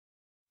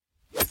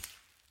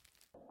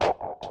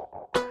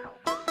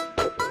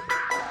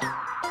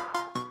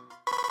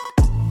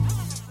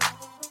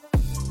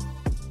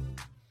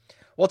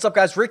What's up,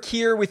 guys? Rick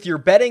here with your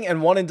betting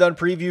and one and done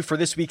preview for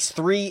this week's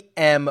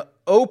 3M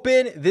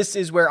Open. This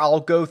is where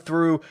I'll go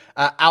through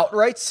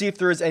outright, see if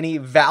there is any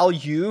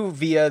value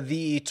via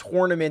the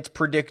tournament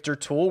predictor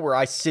tool where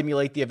I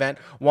simulate the event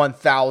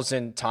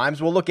 1,000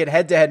 times. We'll look at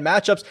head-to-head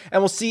matchups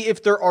and we'll see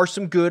if there are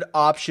some good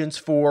options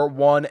for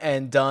one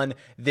and done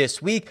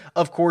this week.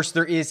 Of course,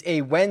 there is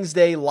a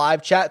Wednesday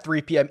live chat,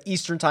 3 p.m.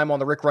 Eastern time on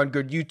the Rick Run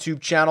Good YouTube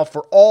channel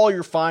for all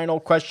your final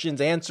questions,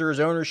 answers,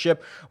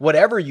 ownership,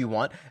 whatever you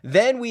want.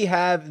 Then we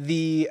have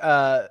the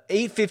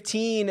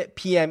 8:15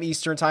 p.m.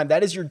 Eastern time.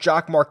 That is your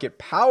Jock Market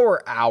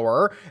Power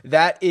Hour.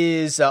 That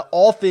is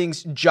all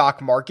things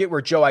Jock Market,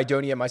 where Joe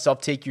Idoni and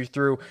myself take you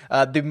through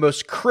the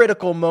most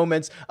critical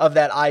moments of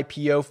that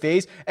IPO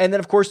phase. And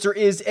then, of course, there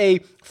is a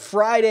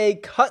Friday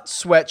Cut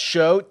Sweat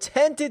show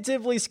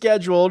tentatively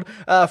scheduled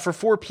for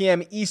 4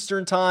 p.m.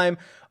 Eastern time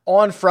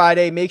on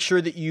Friday. Make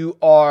sure that you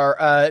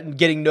are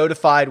getting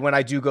notified when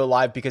I do go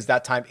live, because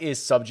that time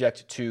is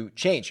subject to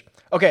change.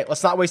 Okay,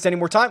 let's not waste any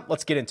more time.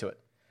 Let's get into it.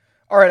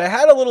 All right, I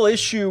had a little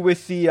issue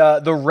with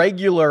the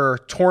regular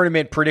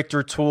tournament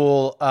predictor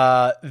tool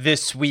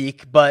this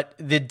week, but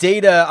the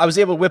data, I was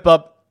able to whip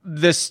up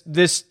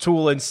this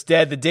tool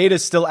instead. The data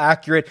is still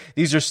accurate.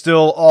 These are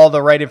still all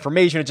the right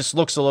information. It just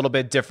looks a little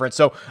bit different.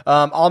 So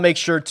I'll make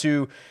sure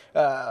to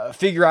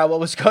figure out what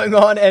was going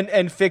on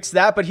and fix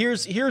that. But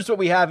here's what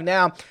we have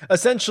now.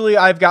 Essentially,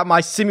 I've got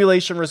my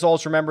simulation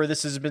results. Remember,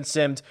 this has been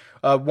simmed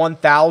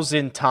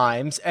 1,000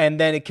 times, and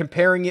then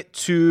comparing it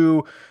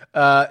to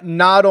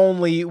not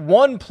only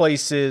one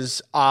place's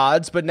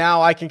odds, but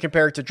now I can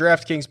compare it to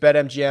DraftKings,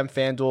 BetMGM,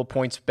 FanDuel,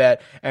 PointsBet,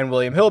 and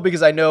William Hill,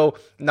 because I know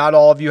not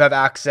all of you have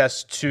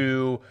access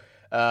to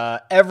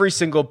every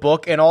single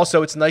book. And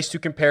also, it's nice to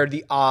compare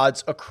the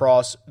odds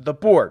across the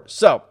board.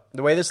 So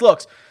the way this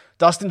looks,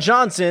 Dustin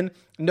Johnson,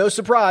 no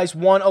surprise,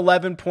 won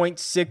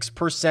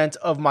 11.6%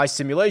 of my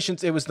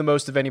simulations. It was the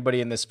most of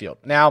anybody in this field.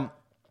 Now,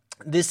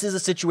 this is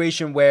a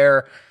situation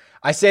where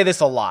I say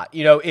this a lot.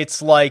 You know,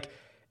 it's like,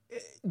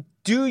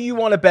 do you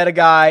want to bet a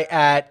guy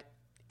at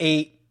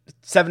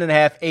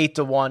 7.5, 8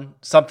 to 1,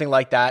 something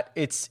like that?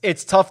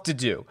 It's tough to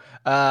do.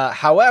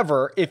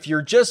 However, if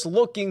you're just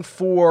looking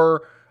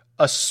for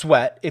a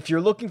sweat, if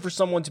you're looking for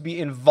someone to be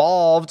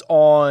involved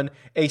on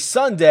a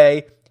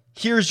Sunday,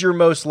 here's your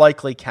most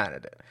likely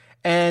candidate.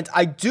 And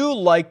I do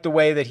like the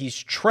way that he's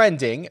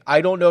trending.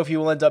 I don't know if he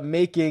will end up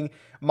making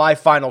my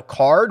final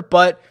card,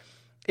 but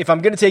if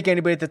I'm going to take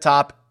anybody at the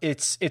top,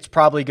 it's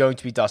probably going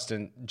to be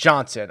Dustin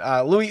Johnson.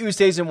 Louis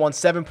Oosthuizen won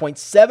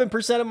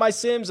 7.7% of my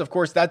sims. Of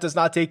course, that does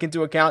not take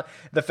into account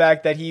the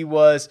fact that he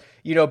was,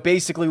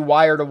 basically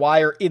wire to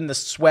wire in the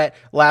sweat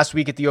last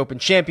week at the Open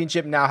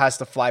Championship. Now has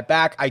to fly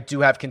back. I do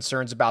have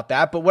concerns about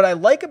that. But what I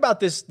like about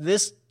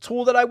this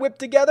tool that I whipped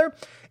together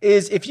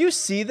is, if you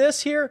see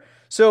this here,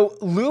 so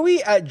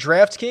Louis at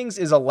DraftKings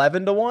is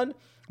 11 to 1,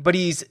 but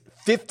he's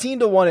 15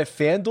 to 1 at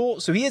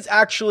FanDuel. So he is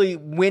actually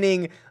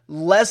winning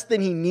less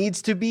than he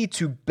needs to be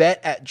to bet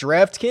at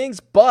DraftKings.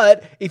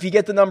 But if you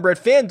get the number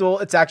at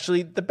FanDuel, it's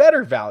actually the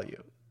better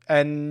value,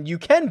 and you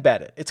can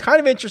bet it. It's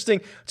kind of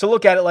interesting to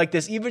look at it like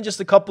this. Even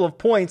just a couple of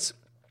points,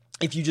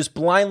 if you just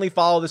blindly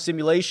follow the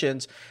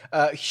simulations,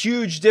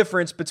 huge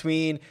difference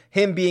between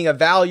him being a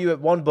value at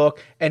one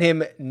book and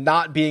him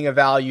not being a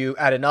value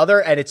at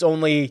another. And it's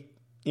only,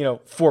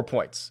 4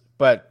 points,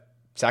 but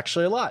it's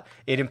actually a lot.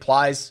 It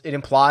implies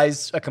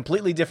a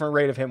completely different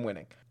rate of him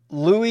winning.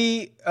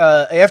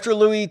 After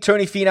Louis,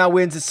 Tony Finau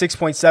wins at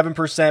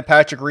 6.7%.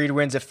 Patrick Reed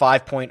wins at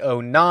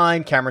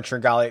 5.09%. Cameron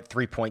Tringale at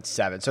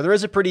 3.7%. So there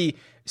is a pretty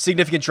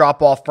significant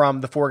drop off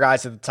from the four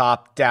guys at the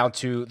top down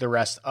to the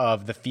rest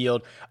of the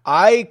field.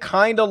 I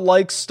kind of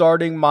like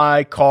starting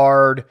my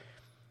card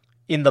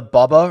in the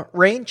Bubba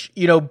range.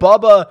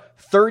 Bubba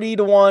 30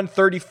 to 1,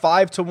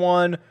 35 to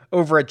 1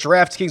 over at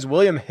DraftKings.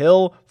 William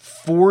Hill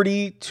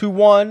 40 to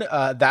 1.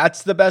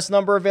 That's the best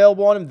number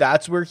available on him.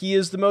 That's where he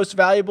is the most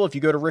valuable. If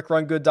you go to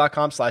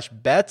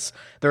rickrungood.com/bets,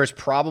 there is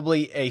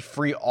probably a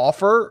free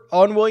offer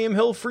on William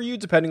Hill for you,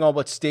 depending on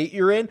what state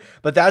you're in.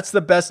 But that's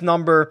the best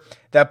number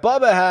that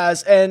Bubba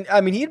has. And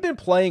I mean, he'd been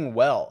playing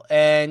well,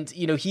 and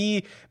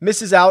he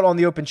misses out on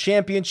the Open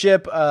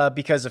Championship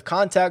because of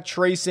contact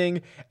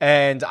tracing.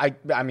 And I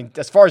mean,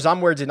 as far as I'm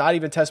aware, did not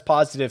even test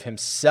positive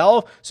himself.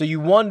 So you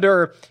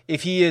wonder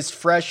if he is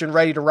fresh and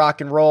ready to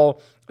rock and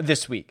roll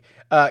this week.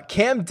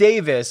 Cam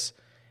Davis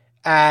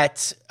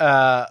at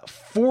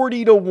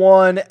 40 to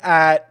 1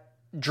 at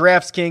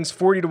DraftKings,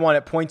 40 to 1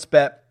 at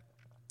PointsBet.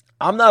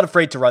 I'm not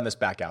afraid to run this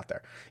back out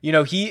there.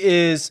 He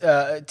is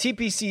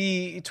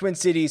TPC Twin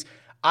Cities,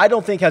 I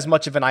don't think has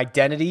much of an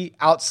identity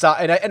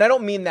outside. And I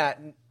don't mean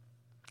that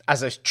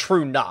as a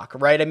true knock,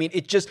 right? I mean,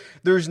 it's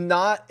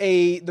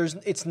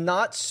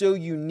not so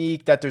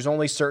unique that there's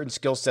only certain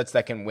skill sets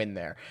that can win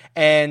there.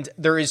 And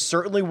there is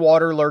certainly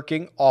water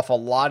lurking off a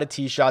lot of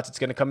tee shots. It's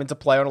going to come into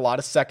play on a lot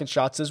of second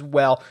shots as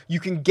well. You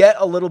can get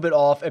a little bit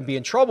off and be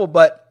in trouble,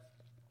 but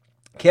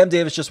Cam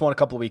Davis just won a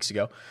couple of weeks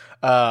ago,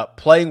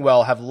 playing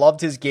well, have loved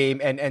his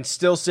game, and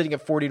still sitting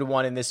at 40 to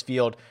 1 in this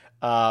field.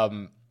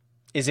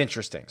 is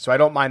interesting. So I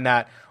don't mind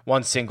that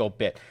one single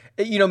bit.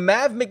 You know,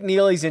 Mav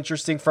McNeely's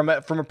interesting from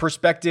a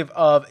perspective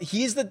of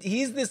he's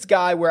this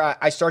guy where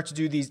I start to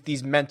do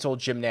these mental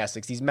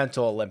gymnastics, these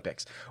mental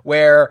Olympics,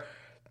 where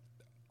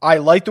I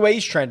like the way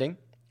he's trending.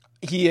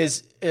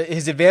 His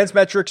advanced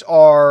metrics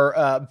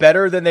are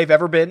better than they've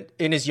ever been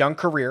in his young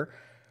career.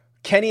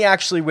 Can he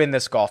actually win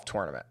this golf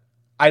tournament?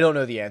 I don't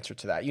know the answer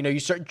to that. You know,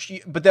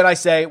 but then I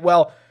say,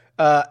 well,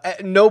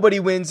 nobody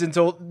wins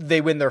until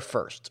they win their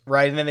first,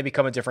 right? And then they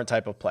become a different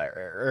type of player,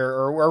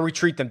 or we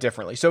treat them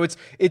differently. So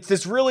it's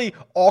this really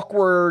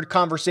awkward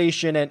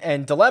conversation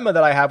and dilemma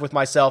that I have with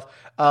myself.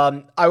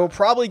 I will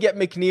probably get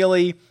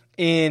McNeely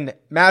in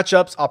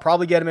matchups. I'll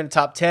probably get him in the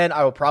top 10.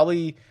 I'll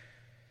probably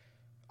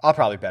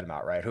bet him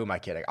outright. Who am I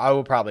kidding? I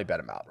will probably bet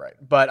him outright.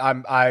 But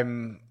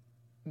I'm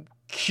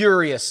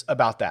curious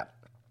about that.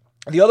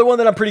 The other one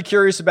that I'm pretty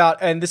curious about,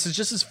 and this is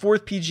just his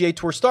 4th PGA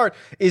Tour start,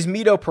 is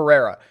Mito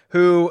Pereira,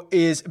 who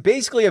is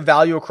basically a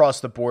value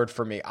across the board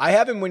for me. I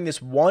have him winning this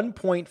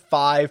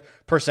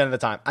 1.5% of the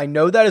time. I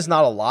know that is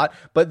not a lot,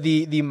 but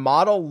the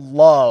model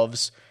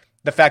loves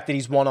the fact that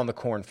he's won on the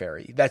Korn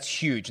Ferry. That's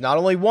huge. Not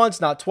only once,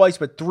 not twice,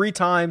 but 3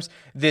 times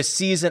this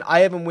season.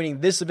 I have him winning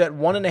this event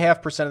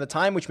 1.5% of the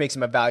time, which makes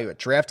him a value at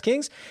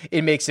DraftKings.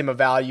 It makes him a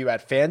value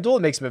at FanDuel.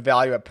 It makes him a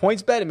value at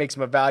PointsBet. It makes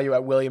him a value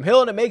at William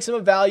Hill, and it makes him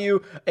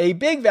a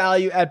big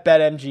value at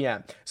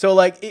BetMGM.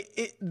 So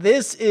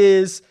this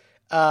is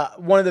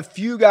one of the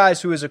few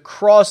guys who is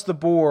across the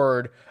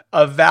board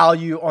a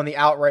value on the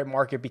outright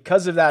market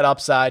because of that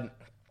upside.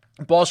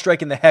 Ball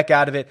striking the heck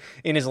out of it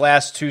in his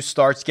last 2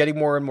 starts, getting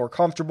more and more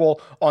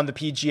comfortable on the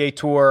PGA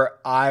Tour.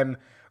 I'm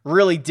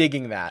really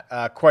digging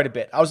that quite a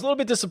bit. I was a little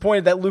bit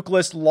disappointed that Luke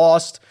List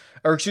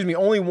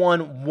only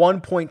won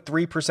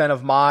 1.3%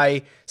 of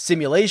my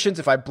simulations.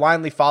 If I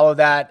blindly follow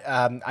that,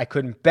 I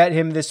couldn't bet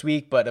him this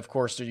week, but of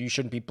course you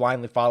shouldn't be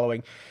blindly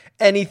following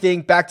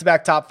anything.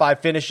 Back-to-back top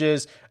 5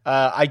 finishes.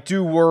 I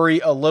do worry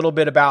a little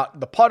bit about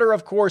the putter,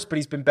 of course, but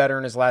he's been better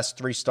in his last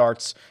 3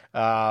 starts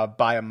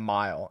by a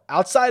mile.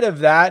 Outside of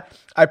that,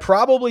 I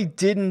probably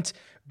didn't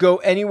go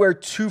anywhere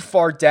too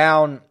far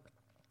down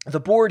the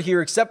board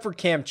here, except for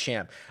Cam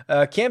Champ.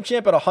 Cam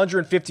Champ at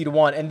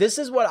 150-1, and this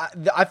is what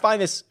I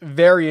find this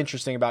very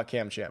interesting about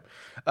Cam Champ.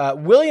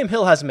 William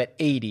Hill has him at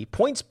 80.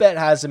 PointsBet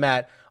has him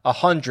at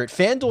 100.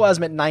 FanDuel has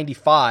him at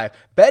 95.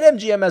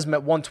 BetMGM has him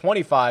at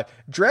 125.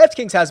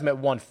 DraftKings has him at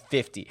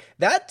 150.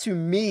 That to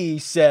me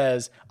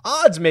says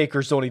odds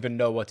makers don't even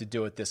know what to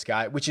do with this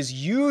guy, which is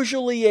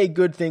usually a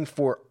good thing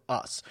for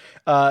us.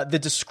 The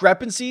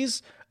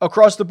discrepancies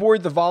across the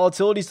board, the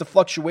volatilities, the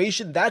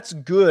fluctuation, that's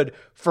good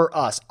for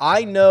us.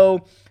 I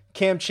know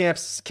Cam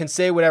Champs can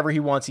say whatever he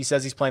wants. He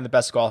says he's playing the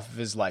best golf of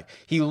his life.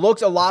 He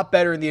looked a lot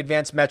better in the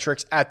advanced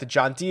metrics at the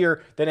John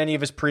Deere than any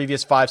of his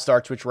previous 5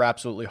 starts, which were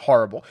absolutely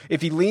horrible.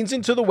 If he leans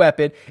into the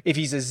weapon, if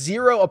he's a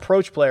 0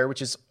 approach player,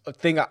 which is a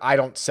thing I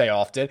don't say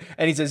often,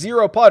 and he's a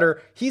 0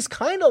 putter, he's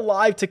kind of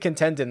live to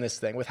contend in this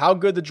thing with how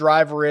good the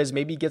driver is.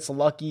 Maybe he gets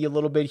lucky a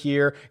little bit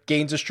here,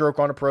 gains a stroke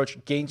on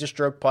approach, gains a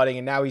stroke putting,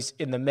 and now he's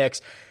in the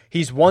mix.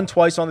 He's won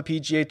twice on the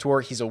PGA Tour.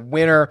 He's a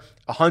winner,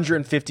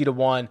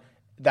 150-1.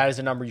 That is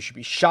a number you should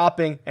be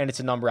shopping, and it's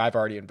a number I've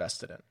already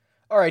invested in.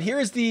 All right,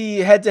 here's the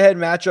head-to-head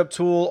matchup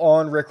tool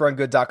on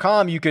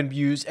rickrungood.com. You can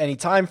use any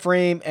time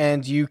frame,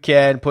 and you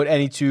can put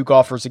any 2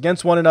 golfers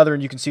against one another,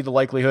 and you can see the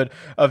likelihood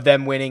of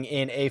them winning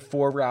in a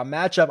 4-round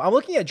matchup. I'm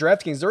looking at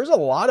DraftKings. There's a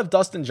lot of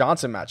Dustin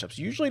Johnson matchups.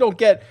 You usually don't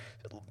get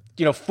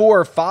 4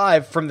 or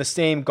 5 from the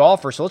same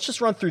golfer. So let's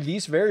just run through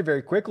these very,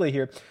 very quickly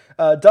here.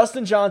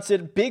 Dustin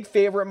Johnson, big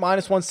favorite,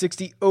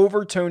 -160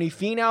 over Tony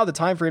Finau. The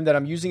time frame that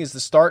I'm using is the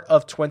start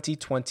of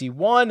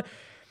 2021.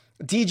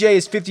 DJ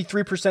is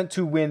 53%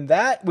 to win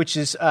that, which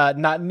is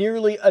not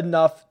nearly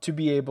enough to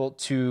be able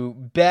to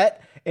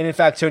bet. And in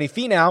fact, Tony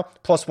Finau,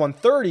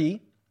 +130,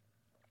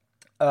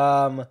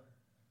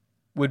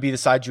 would be the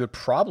side you would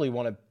probably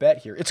want to bet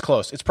here. It's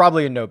close. It's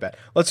probably a no bet.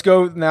 Let's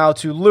go now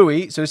to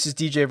Louis. So this is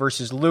DJ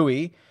versus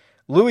Louis.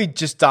 Louis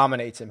just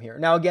dominates him here.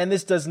 Now, again,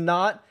 this does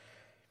not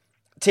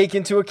take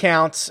into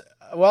account,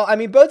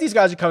 both these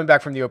guys are coming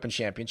back from the Open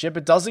Championship.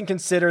 It doesn't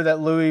consider that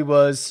Louis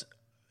was,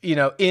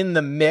 in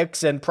the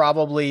mix and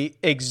probably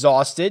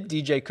exhausted.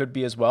 DJ could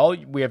be as well.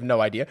 We have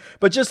no idea.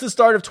 But just the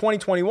start of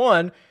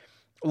 2021,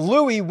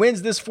 Louis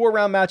wins this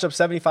 4-round matchup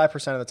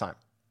 75% of the time.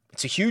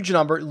 It's a huge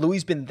number.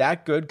 Louis been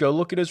that good. Go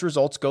look at his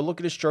results. Go look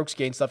at his strokes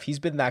gained stuff. He's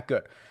been that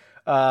good.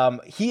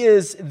 He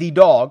is the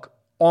dog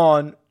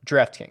on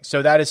DraftKings.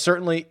 So that is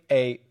certainly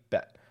a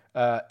bet.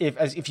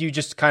 If you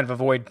just kind of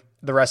avoid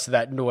the rest of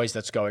that noise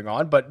that's going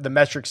on, but the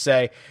metrics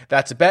say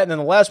that's a bet. And then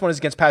the last one is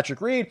against Patrick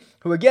Reed,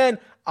 who again,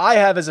 I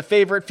have as a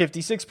favorite,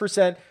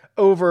 56%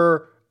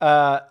 over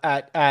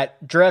at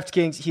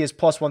DraftKings. He is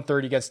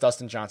 +130 against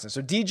Dustin Johnson.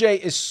 So DJ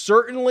is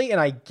certainly,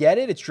 and I get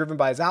it, it's driven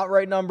by his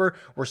outright number.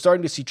 We're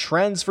starting to see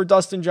trends for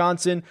Dustin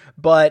Johnson,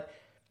 but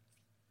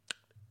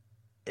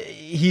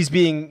he's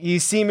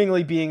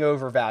seemingly being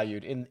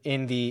overvalued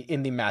in the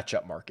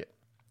matchup market.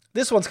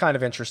 This one's kind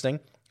of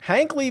interesting.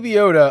 Hank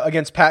Lebioda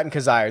against Patton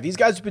Kizzire. These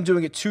guys have been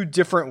doing it two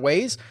different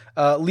ways.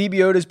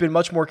 Lebioda has been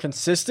much more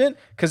consistent.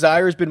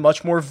 Kizzire has been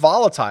much more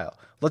volatile.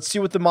 Let's see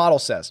what the model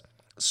says.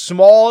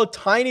 Small,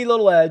 tiny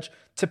little edge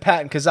to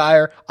Patton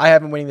Kizzire. I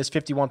have him winning this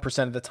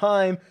 51% of the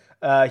time.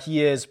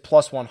 He is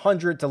plus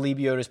 100 to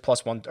Lebioda's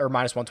plus one or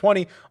minus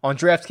 120 on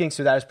DraftKings,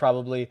 so that is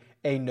probably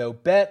a no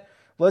bet.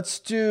 Let's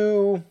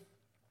do,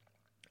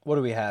 what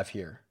do we have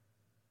here?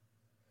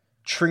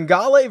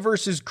 Tringale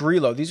versus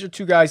Grillo. These are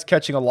two guys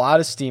catching a lot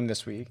of steam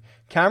this week.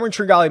 Cameron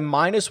Tringale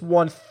minus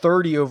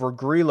 130 over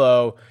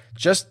Grillo.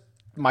 Just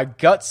my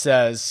gut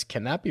says,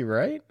 can that be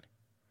right?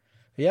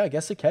 Yeah, I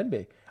guess it can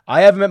be.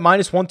 I have him at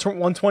minus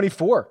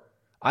 124.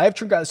 I have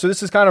Tringale. So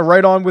this is kind of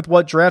right on with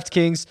what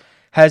DraftKings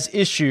has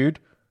issued.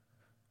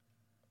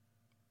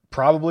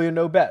 Probably a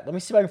no bet. Let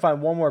me see if I can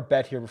find one more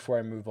bet here before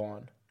I move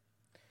on.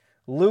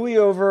 Louis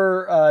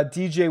over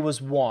DJ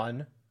was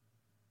 1.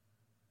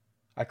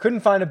 I couldn't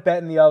find a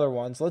bet in the other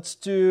ones. Let's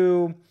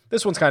do,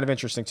 this one's kind of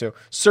interesting too.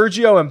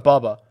 Sergio and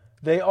Bubba.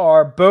 They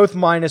are both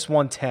minus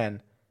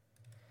 110.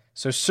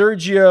 So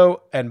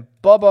Sergio and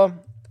Bubba.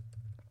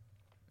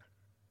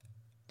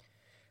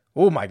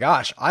 Oh my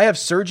gosh. I have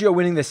Sergio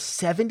winning this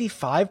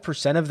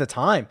 75% of the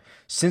time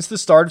since the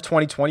start of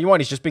 2021.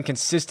 He's just been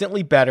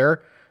consistently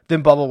better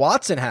than Bubba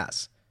Watson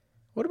has.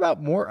 What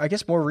about more? I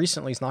guess more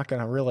recently is not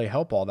going to really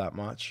help all that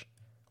much.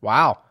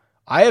 Wow.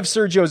 I have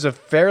Sergio as a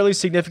fairly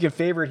significant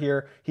favorite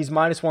here. He's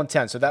minus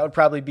 110. So that would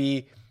probably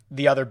be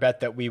the other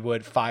bet that we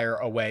would fire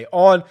away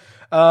on.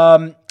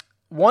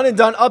 One and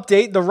done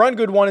update. The Run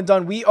Good one and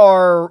done. We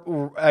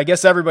are, I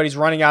guess everybody's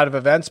running out of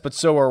events, but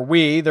so are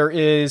we. There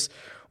is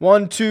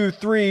 1, 2,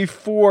 3,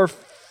 4,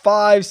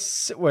 5,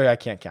 6, wait, I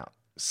can't count.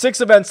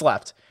 6 events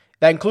left.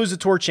 That includes the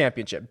Tour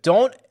Championship.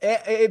 Don't,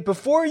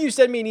 before you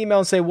send me an email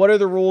and say, what are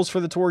the rules for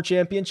the Tour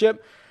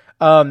Championship?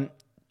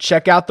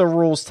 Check out the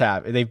rules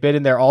tab. They've been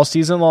in there all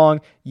season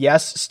long.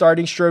 Yes,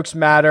 starting strokes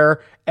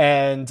matter,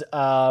 and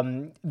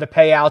the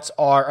payouts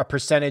are a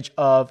percentage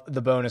of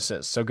the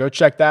bonuses. So go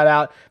check that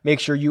out.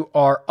 Make sure you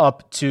are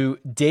up to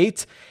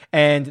date,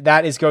 and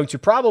that is going to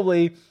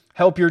probably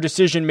help your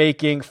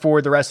decision-making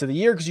for the rest of the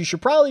year because you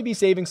should probably be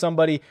saving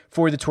somebody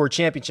for the Tour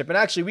Championship. And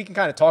actually, we can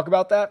kind of talk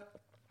about that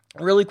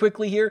really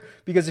quickly here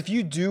because if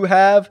you do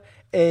have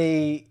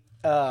a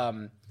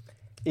one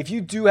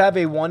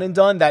and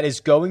done that is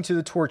going to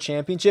the Tour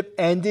Championship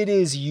and it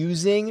is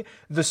using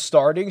the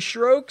starting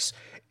strokes,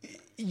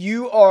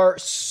 you are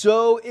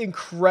so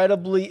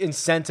incredibly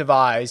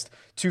incentivized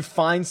to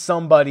find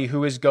somebody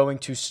who is going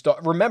to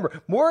start. Remember,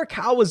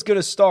 Morikawa is going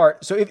to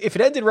start. So if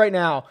it ended right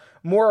now,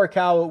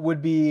 Morikawa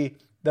would be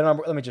the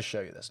number. Let me just show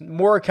you this.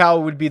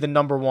 Morikawa would be the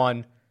number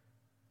 1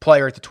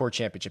 player at the Tour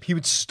Championship. He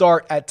would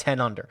start at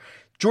 10 under.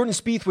 Jordan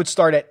Spieth would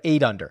start at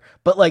 8 under.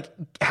 But like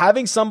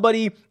having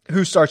somebody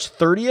who starts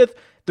 30th,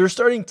 they're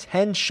starting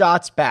 10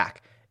 shots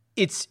back.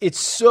 It's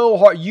so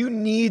hard. You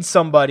need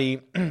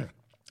somebody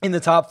in the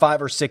top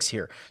 5 or 6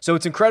 here. So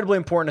it's incredibly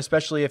important,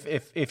 especially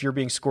if you're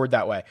being scored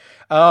that way.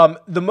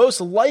 The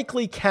most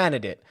likely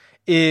candidate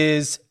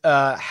is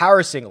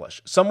Harris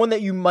English, someone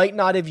that you might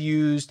not have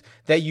used,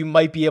 that you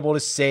might be able to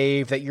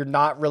save, that you're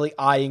not really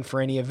eyeing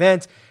for any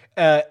event,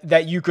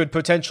 that you could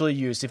potentially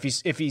use if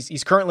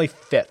he's currently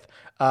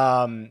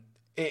 5th.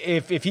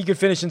 If he could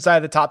finish inside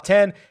the top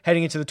 10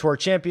 heading into the Tour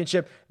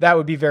Championship, that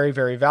would be very,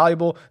 very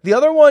valuable. The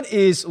other one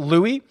is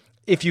Louis.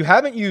 If you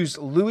haven't used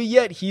Louis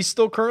yet, he's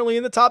still currently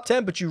in the top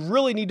 10, but you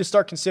really need to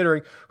start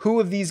considering who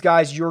of these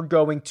guys you're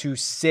going to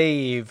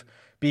save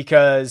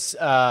because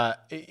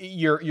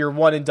your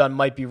one and done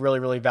might be really,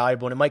 really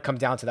valuable, and it might come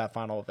down to that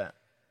final event.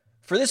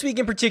 For this week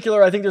in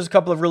particular, I think there's a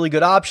couple of really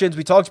good options.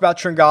 We talked about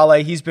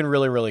Tringale. He's been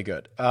really, really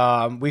good.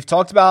 We've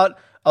talked about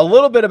a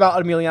little bit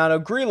about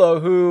Emiliano Grillo,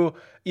 who,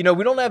 we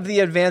don't have the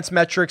advanced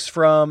metrics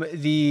from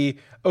the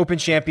Open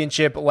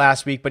Championship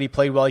last week, but he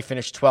played well. He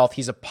finished 12th.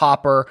 He's a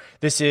popper.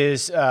 This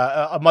is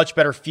a much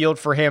better field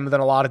for him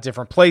than a lot of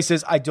different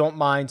places. I don't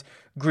mind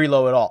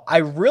Grillo at all. I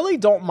really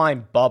don't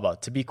mind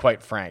Bubba, to be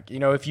quite frank.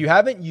 If you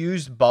haven't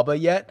used Bubba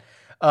yet,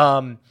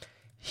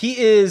 he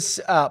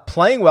is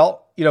playing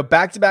well.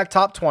 Back-to-back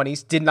top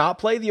 20s. Did not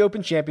play the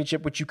Open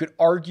Championship, which you could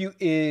argue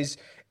is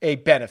a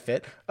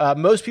benefit.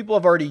 Most people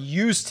have already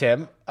used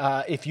him.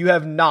 If you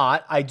have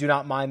not, I do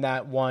not mind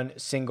that one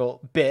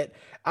single bit.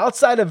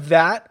 Outside of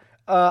that,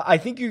 I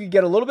think you could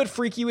get a little bit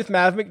freaky with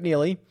Mav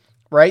McNealy,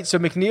 right? So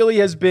McNealy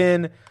has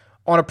been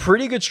on a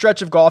pretty good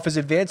stretch of golf. His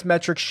advanced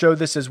metrics show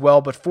this as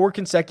well, but 4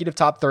 consecutive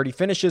top 30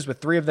 finishes, with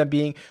 3 of them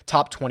being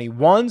top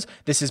 21s.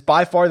 This is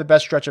by far the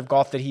best stretch of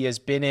golf that he has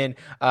been in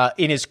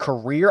his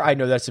career. I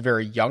know that's a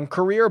very young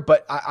career,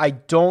 but I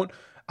don't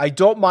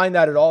mind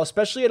that at all,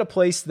 especially at a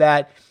place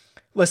that,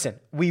 listen,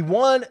 we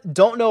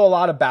don't know a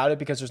lot about it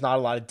because there's not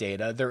a lot of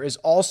data. There is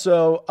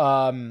also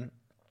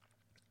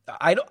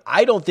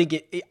I don't think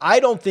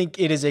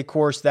it is a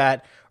course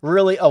that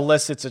really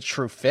elicits a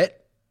true fit.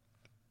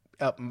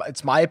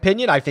 It's my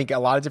opinion. I think a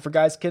lot of different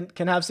guys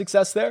can have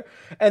success there.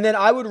 And then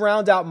I would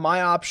round out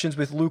my options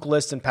with Luke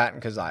List and Patton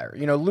Kizzire.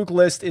 Luke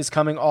List is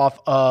coming off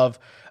of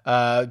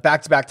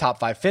back-to-back top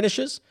 5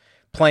 finishes,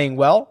 playing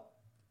well.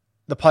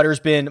 The putter's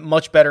been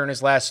much better in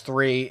his last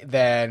 3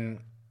 than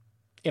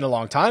in a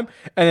long time.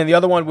 And then the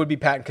other one would be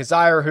Patton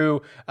Kizzire,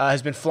 who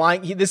has been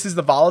flying. This is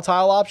the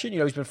volatile option.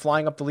 He's been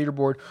flying up the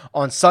leaderboard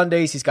on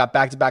Sundays. He's got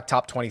back-to-back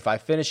top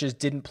 25 finishes,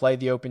 didn't play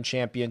the Open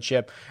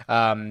Championship.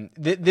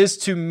 This,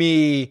 to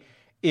me,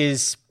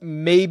 is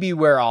maybe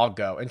where I'll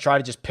go and try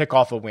to just pick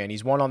off a win.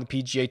 He's won on the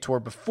PGA Tour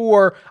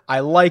before. I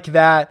like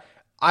that.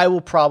 I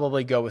will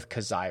probably go with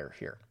Kizzire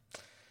here.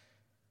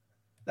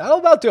 That'll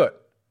about do it.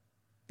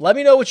 Let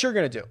me know what you're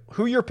going to do,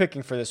 who you're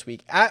picking for this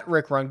week. At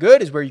Rick Run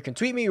Good is where you can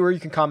tweet me or you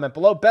can comment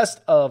below.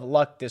 Best of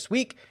luck this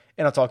week,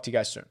 and I'll talk to you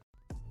guys soon.